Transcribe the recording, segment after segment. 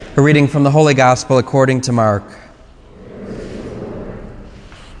A reading from the Holy Gospel according to Mark.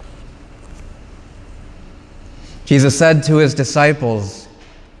 Jesus said to his disciples,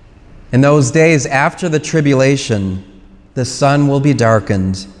 "In those days after the tribulation, the sun will be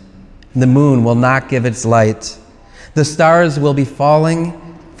darkened, the moon will not give its light, the stars will be falling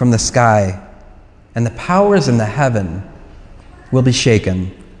from the sky, and the powers in the heaven will be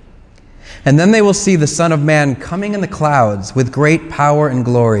shaken. And then they will see the Son of Man coming in the clouds with great power and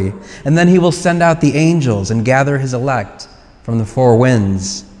glory. And then he will send out the angels and gather his elect from the four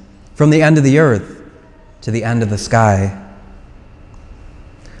winds, from the end of the earth to the end of the sky.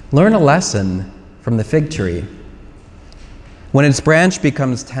 Learn a lesson from the fig tree. When its branch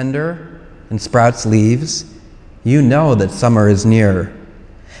becomes tender and sprouts leaves, you know that summer is near.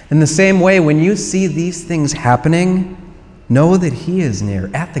 In the same way, when you see these things happening, know that he is near,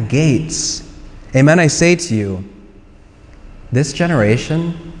 at the gates. Amen, I say to you, this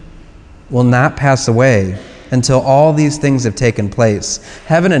generation will not pass away until all these things have taken place.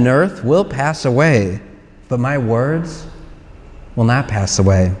 Heaven and earth will pass away, but my words will not pass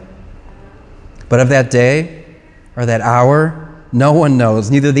away. But of that day or that hour, no one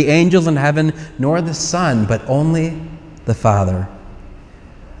knows, neither the angels in heaven nor the Son, but only the Father."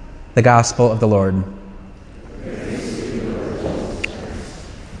 The Gospel of the Lord.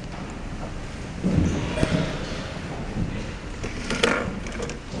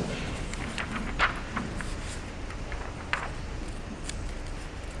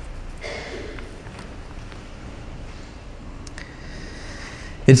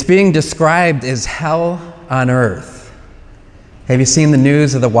 It's being described as hell on earth. Have you seen the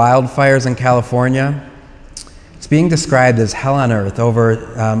news of the wildfires in California? It's being described as hell on earth.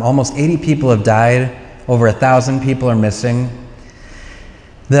 Almost 80 people have died. Over 1,000 people are missing.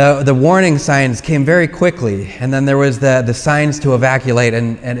 The warning signs came very quickly, and then there was the signs to evacuate.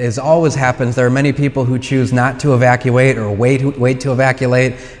 And as always happens, there are many people who choose not to evacuate or wait to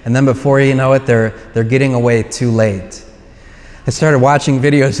evacuate, and then before you know it, they're getting away too late. I started watching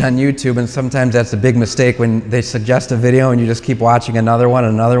videos on YouTube, and sometimes that's a big mistake when they suggest a video and you just keep watching another one,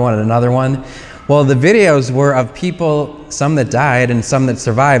 and another one, and another one. Well, the videos were of people, some that died and some that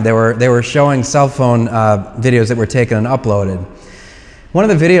survived. They were showing cell phone videos that were taken and uploaded. One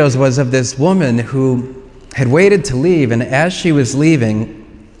of the videos was of this woman who had waited to leave, and as she was leaving,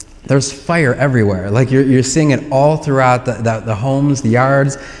 there's fire everywhere. Like you're seeing it all throughout the homes, the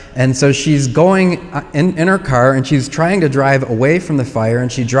yards. And so she's going in her car, and she's trying to drive away from the fire, and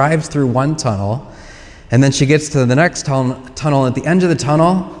she drives through one tunnel, and then she gets to the next tunnel. At the end of the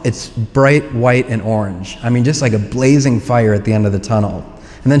tunnel, it's bright white and orange. I mean, just like a blazing fire at the end of the tunnel.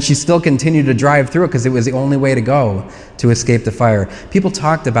 And then she still continued to drive through it because it was the only way to go to escape the fire. People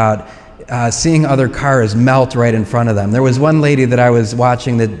talked about seeing other cars melt right in front of them. There was one lady that I was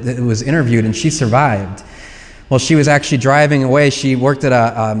watching that was interviewed, and she survived. Well, she was actually driving away. She worked at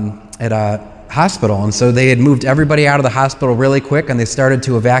a hospital, and so they had moved everybody out of the hospital really quick, and they started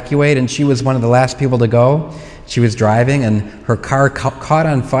to evacuate, and she was one of the last people to go. She was driving, and her car caught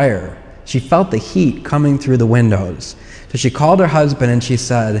on fire. She felt the heat coming through the windows. So she called her husband, and she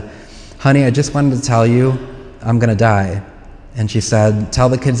said, "Honey, I just wanted to tell you I'm going to die." And she said, "Tell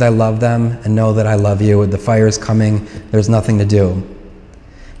the kids I love them and know that I love you. The fire's coming. There's nothing to do."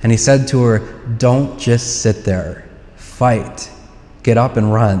 And he said to her, "Don't just sit there. Fight. Get up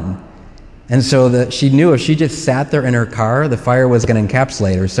and run." And so she knew if she just sat there in her car, the fire was going to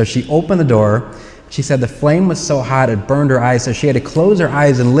encapsulate her. So she opened the door. She said the flame was so hot it burned her eyes, so she had to close her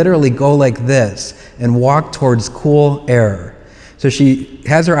eyes and literally go like this and walk towards cool air. So she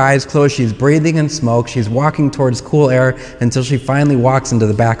has her eyes closed, she's breathing in smoke, she's walking towards cool air until she finally walks into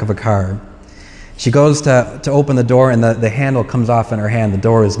the back of a car. She goes to open the door, and the handle comes off in her hand. The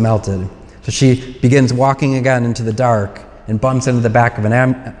door is melted. So she begins walking again into the dark and bumps into the back of an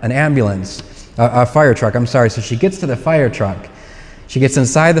ambulance, a fire truck, I'm sorry. So she gets to the fire truck. She gets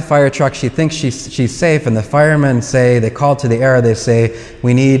inside the fire truck. She thinks she's safe, and the firemen they call to the air. They say,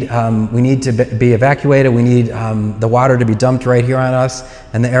 we need to be evacuated. We need the water to be dumped right here on us.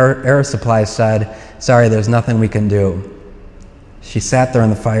 And the air supply said, "Sorry, there's nothing we can do." She sat there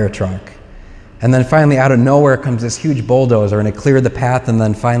in the fire truck. And then finally, out of nowhere comes this huge bulldozer, and it cleared the path, and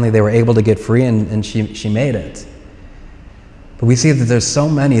then finally they were able to get free, and she made it. But we see that there's so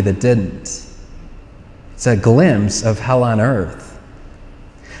many that didn't. It's a glimpse of hell on earth.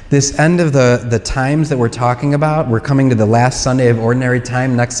 This end of the times that we're talking about, we're coming to the last Sunday of Ordinary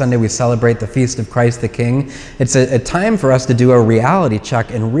Time. Next Sunday we celebrate the Feast of Christ the King. It's a time for us to do a reality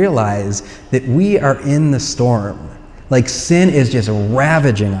check and realize that we are in the storm. Like sin is just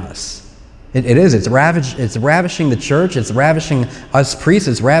ravaging us. It is. It's ravishing the church. It's ravishing us priests.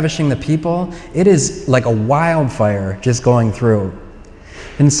 It's ravishing the people. It is like a wildfire just going through.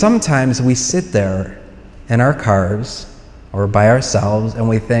 And sometimes we sit there in our cars or by ourselves and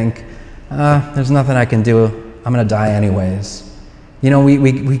we think, there's nothing I can do. I'm going to die anyways.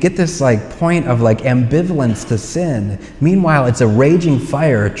 We get this point of ambivalence to sin. Meanwhile, it's a raging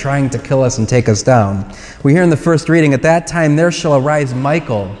fire trying to kill us and take us down. We hear in the first reading, "At that time there shall arise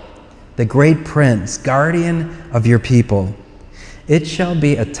Michael, the great prince, guardian of your people. It shall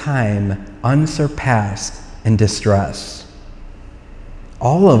be a time unsurpassed in distress."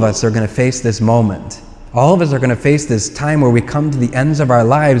 All of us are going to face this moment. All of us are going to face this time where we come to the ends of our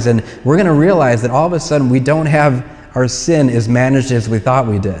lives and we're going to realize that all of a sudden we don't have our sin as managed as we thought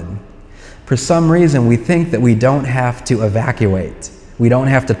we did. For some reason, we think that we don't have to evacuate. We don't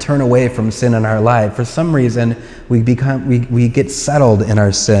have to turn away from sin in our life. For some reason, we get settled in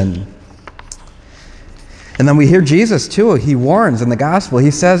our sin. And then we hear Jesus too. He warns in the gospel.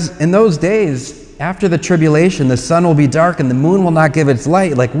 He says, in those days, after the tribulation, the sun will be dark and the moon will not give its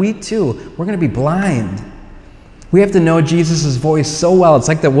light. We too, we're going to be blind. We have to know Jesus' voice so well. It's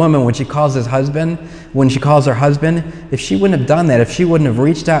like that woman when she calls her husband. If she wouldn't have done that, if she wouldn't have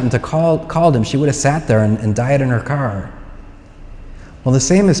reached out and called him, she would have sat there and died in her car. Well, the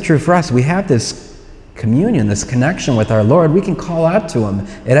same is true for us. We have this communion, this connection with our Lord. We can call out to him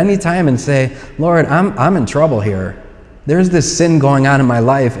at any time and say, "Lord, I'm in trouble here. There's this sin going on in my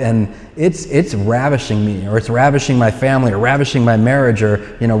life, and it's ravishing me, or it's ravishing my family, or ravishing my marriage, or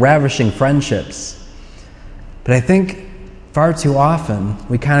ravishing friendships." But I think far too often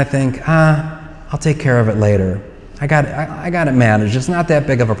we kind of think, I'll take care of it later. I got it managed. It's not that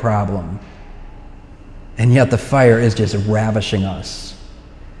big of a problem. And yet the fire is just ravishing us.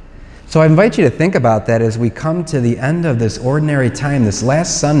 So I invite you to think about that as we come to the end of this ordinary time, this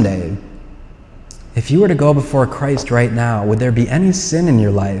last Sunday. If you were to go before Christ right now, would there be any sin in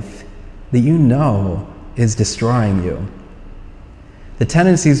your life that you know is destroying you? The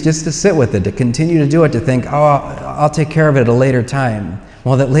tendency is just to sit with it, to continue to do it, to think, I'll take care of it at a later time.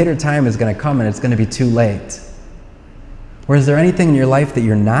 Well, that later time is going to come and it's going to be too late. Or is there anything in your life that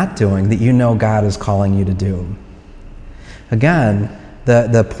you're not doing that you know God is calling you to do? Again,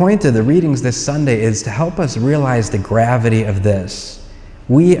 the point of the readings this Sunday is to help us realize the gravity of this.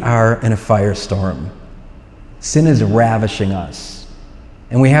 We are in a firestorm. Sin is ravishing us.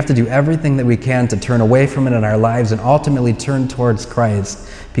 And we have to do everything that we can to turn away from it in our lives and ultimately turn towards Christ,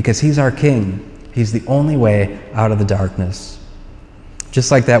 because he's our King. He's the only way out of the darkness.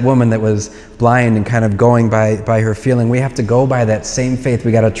 Just like that woman that was blind and kind of going by her feeling, we have to go by that same faith.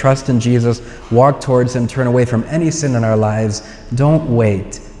 We got to trust in Jesus, walk towards him, turn away from any sin in our lives. Don't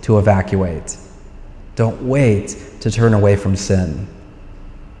wait to evacuate. Don't wait to turn away from sin.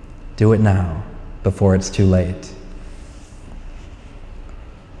 Do it now before it's too late.